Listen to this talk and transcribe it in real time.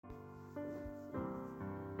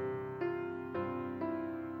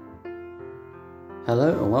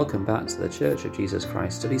Hello and welcome back to the Church of Jesus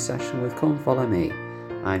Christ study session with Come Follow Me.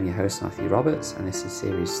 I'm your host Matthew Roberts and this is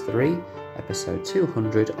Series 3, Episode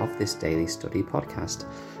 200 of this daily study podcast.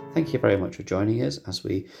 Thank you very much for joining us as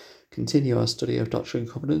we continue our study of Doctrine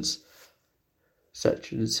and Covenants,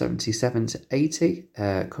 sections 77 to 80,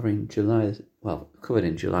 covered in July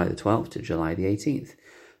the 12th to July the 18th.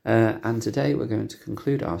 And today we're going to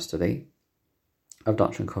conclude our study of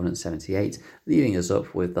Doctrine and Covenants 78, leaving us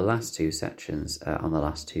up with the last two sections on the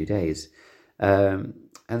last 2 days. And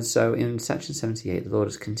so in section 78, the Lord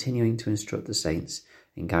is continuing to instruct the saints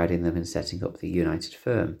in guiding them in setting up the united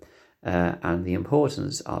firm, and the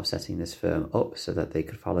importance of setting this firm up so that they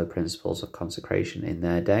could follow principles of consecration in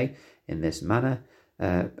their day in this manner,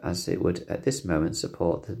 as it would at this moment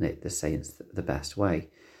support the saints the best way.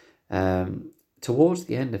 Towards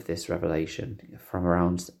the end of this revelation, from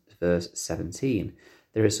around verse 17,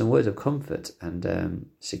 there is some words of comfort and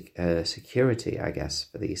security, I guess,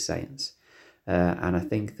 for these saints. And I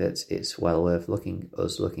think that it's well worth looking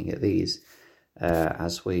at these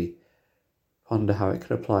as we ponder how it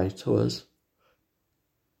could apply to us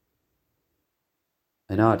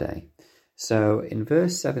in our day. So in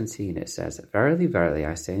verse 17 it says, "Verily, verily,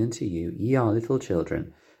 I say unto you, ye are little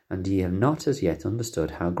children, and ye have not as yet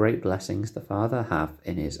understood how great blessings the Father hath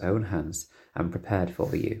in his own hands and prepared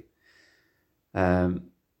for you."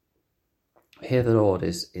 Here the Lord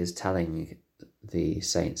is telling the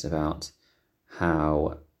saints about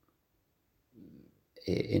how,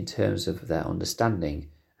 in terms of their understanding,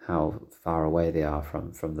 how far away they are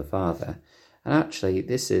from the Father. And actually,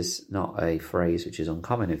 this is not a phrase which is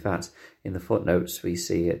uncommon. In fact, in the footnotes, we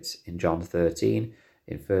see it in John 13,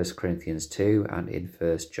 in 1 Corinthians 2, and in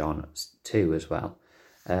 1 John 2 as well.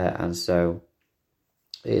 And so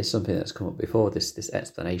it is something that's come up before, this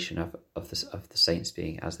explanation of the saints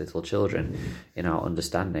being as little children in our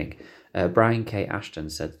understanding. Brian K.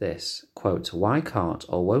 Ashton said this, quote, "Why can't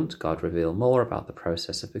or won't God reveal more about the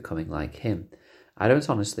process of becoming like him? I don't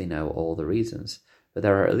honestly know all the reasons, but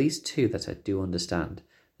there are at least two that I do understand.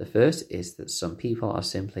 The first is that some people are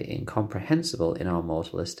simply incomprehensible in our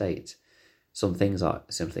mortal estate. Some things are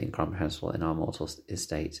simply incomprehensible in our mortal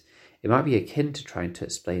estate. It might be akin to trying to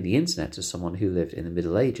explain the internet to someone who lived in the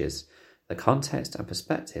Middle Ages. The context and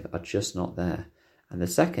perspective are just not there. And the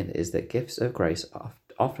second is that gifts of grace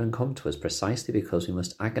often come to us precisely because we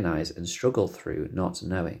must agonize and struggle through not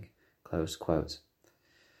knowing." Close quote.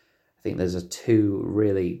 I think there's two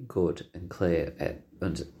really good and clear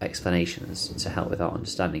explanations to help with our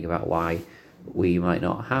understanding about why we might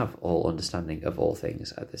not have all understanding of all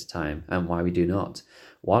things at this time, and why we do not.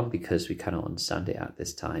 One, because we cannot understand it at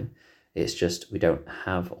this time. It's just we don't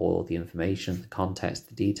have all the information, the context,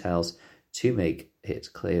 the details to make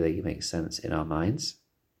it clearly make sense in our minds.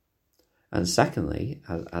 And secondly,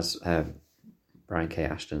 as Brian K.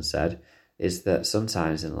 Ashton said, is that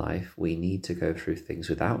sometimes in life we need to go through things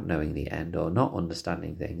without knowing the end or not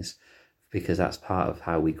understanding things, because that's part of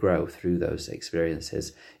how we grow through those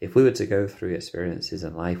experiences. If we were to go through experiences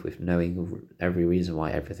in life with knowing every reason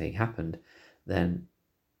why everything happened, then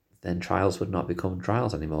trials would not become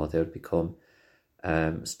trials anymore. They would become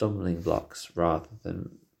stumbling blocks rather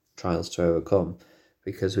than trials to overcome,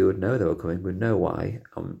 because we would know they were coming, we'd know why,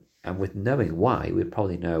 and with knowing why, we'd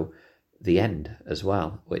probably know the end as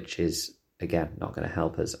well, which is, again, not going to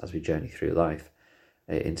help us as we journey through life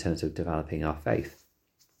in terms of developing our faith.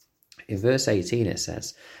 In verse 18 it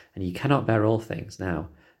says, "And ye cannot bear all things now.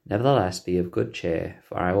 Nevertheless be of good cheer,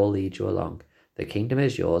 for I will lead you along. The kingdom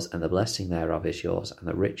is yours, and the blessing thereof is yours, and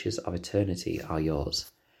the riches of eternity are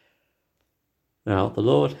yours." Now, the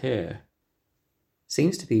Lord here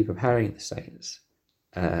seems to be preparing the saints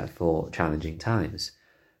for challenging times.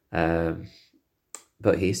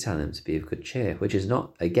 But he's telling them to be of good cheer, which is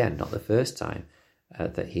not the first time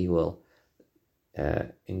that he will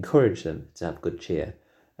encourage them to have good cheer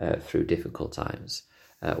through difficult times.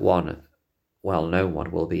 One well-known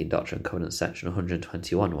one will be in Doctrine and Covenants section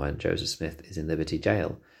 121, when Joseph Smith is in Liberty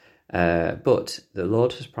Jail. But the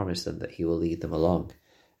Lord has promised them that he will lead them along,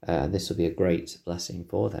 and this will be a great blessing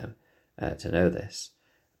for them to know this.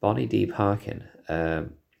 Bonnie D. Parkin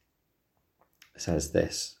says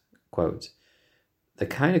this, quote, "The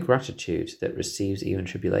kind of gratitude that receives even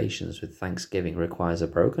tribulations with thanksgiving requires a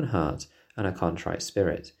broken heart and a contrite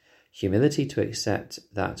spirit, humility to accept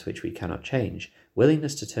that which we cannot change,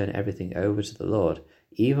 willingness to turn everything over to the Lord,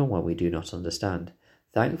 even when we do not understand,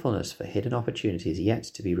 thankfulness for hidden opportunities yet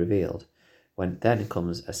to be revealed. Then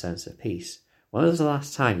comes a sense of peace. When was the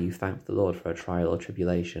last time you thanked the Lord for a trial or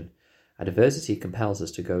tribulation? Adversity compels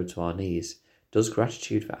us to go to our knees. Does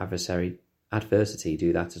gratitude for adversity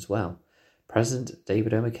do that as well? President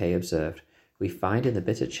David O. McKay observed, we find in the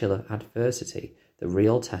bitter chill of adversity the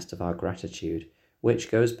real test of our gratitude,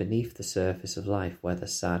 which goes beneath the surface of life, whether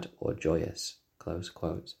sad or joyous." Close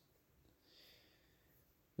quote.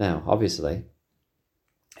 Now, obviously,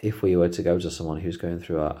 if we were to go to someone who's going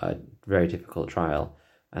through a very difficult trial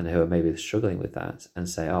and who are maybe struggling with that and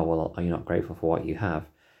say, "Oh, well, are you not grateful for what you have?"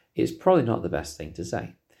 it's probably not the best thing to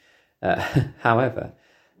say. However,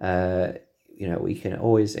 we can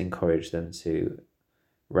always encourage them to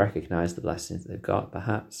recognize the blessings they've got,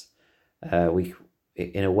 perhaps,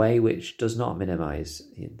 in a way which does not minimize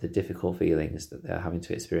the difficult feelings that they're having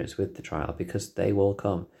to experience with the trial, because they will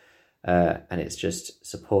come. And it's just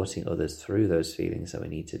supporting others through those feelings that we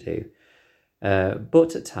need to do.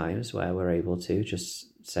 But at times where we're able to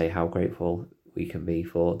just say how grateful we can be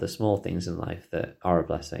for the small things in life that are a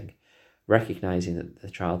blessing, recognizing that the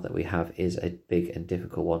trial that we have is a big and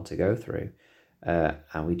difficult one to go through,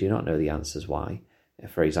 and we do not know the answers why.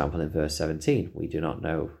 For example, in verse 17, we do not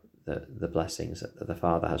know the blessings that the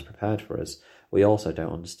Father has prepared for us. We also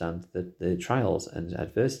don't understand the trials and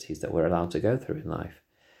adversities that we're allowed to go through in life.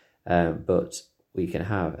 But we can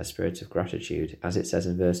have a spirit of gratitude, as it says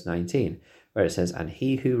in verse 19, where it says, "And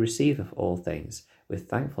he who receiveth all things with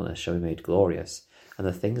thankfulness shall be made glorious, and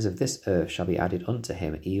the things of this earth shall be added unto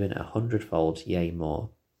him, even 100-fold, yea more."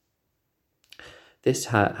 This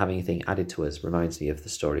having a thing added to us reminds me of the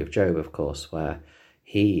story of Job, of course, where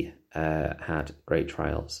he had great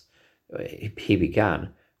trials. He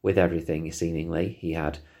began with everything, seemingly. He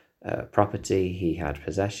had property, he had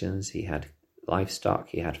possessions, he had livestock,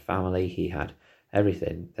 he had family, he had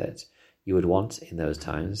everything that you would want in those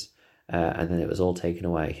times, and then it was all taken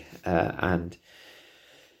away. And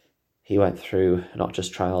he went through not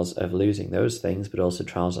just trials of losing those things, but also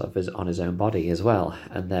trials on his own body as well.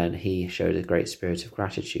 And then he showed a great spirit of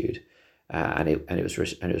gratitude, and it was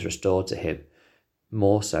restored to him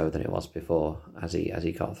more so than it was before, as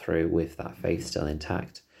he got through with that faith still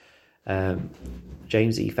intact.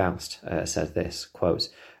 James E. Faust said this, quote,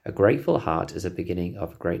 "A grateful heart is a beginning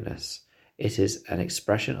of greatness. It is an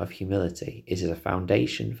expression of humility. It is a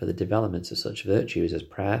foundation for the development of such virtues as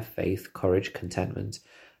prayer, faith, courage, contentment,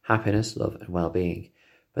 happiness, love, and well-being.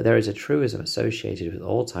 But there is a truism associated with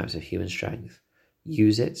all types of human strength.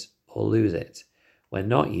 Use it or lose it. When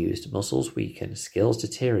not used, muscles weaken, skills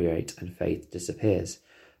deteriorate, and faith disappears.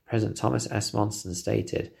 President Thomas S. Monson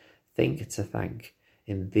stated, 'Think to thank.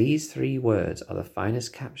 In these 3 words are the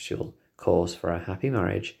finest capsule course for a happy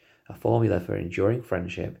marriage, a formula for enduring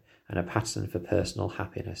friendship, and a pattern for personal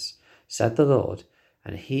happiness. Said the Lord,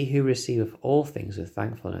 and he who receiveth all things with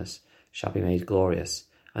thankfulness shall be made glorious,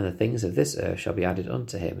 and the things of this earth shall be added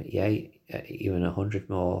unto him, yea, even 100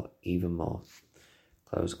 more, even more.'"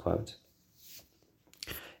 Close quote.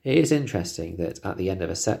 It is interesting that at the end of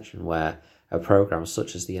a section where a program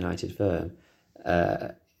such as the United Firm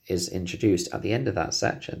is introduced, at the end of that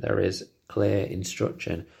section there is clear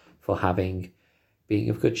instruction for being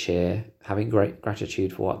of good cheer, having great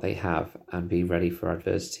gratitude for what they have, and be ready for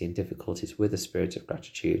adversity and difficulties with a spirit of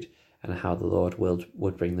gratitude, and how the Lord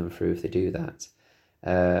would bring them through if they do that.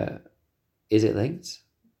 Is it linked?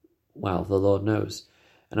 Well, the Lord knows.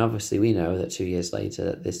 And obviously we know that 2 years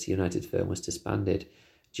later this United Firm was disbanded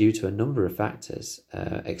due to a number of factors,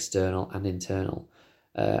 external and internal.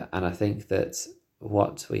 And I think that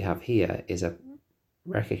what we have here is a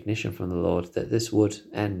recognition from the Lord that this would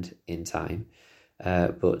end in time,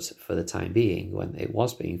 but for the time being, when it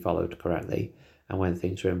was being followed correctly and when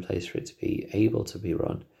things were in place for it to be able to be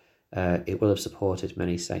run, it will have supported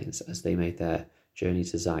many saints as they made their journey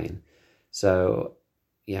to Zion. So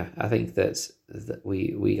yeah, I think that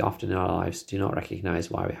we often in our lives do not recognize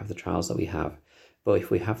why we have the trials that we have. But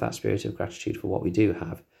if we have that spirit of gratitude for what we do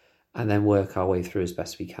have, and then work our way through as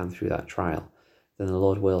best we can through that trial, then the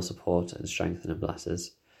Lord will support and strengthen and bless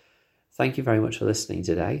us. Thank you very much for listening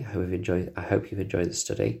today. I hope you've enjoyed the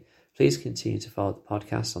study. Please continue to follow the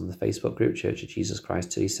podcast on the Facebook group Church of Jesus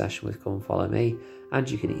Christ Study Session with Come Follow Me, and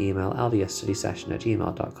you can email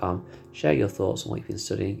ldsstudysession@gmail.com. Share your thoughts on what you've been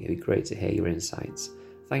studying. It'd be great to hear your insights.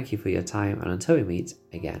 Thank you for your time, and until we meet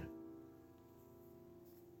again.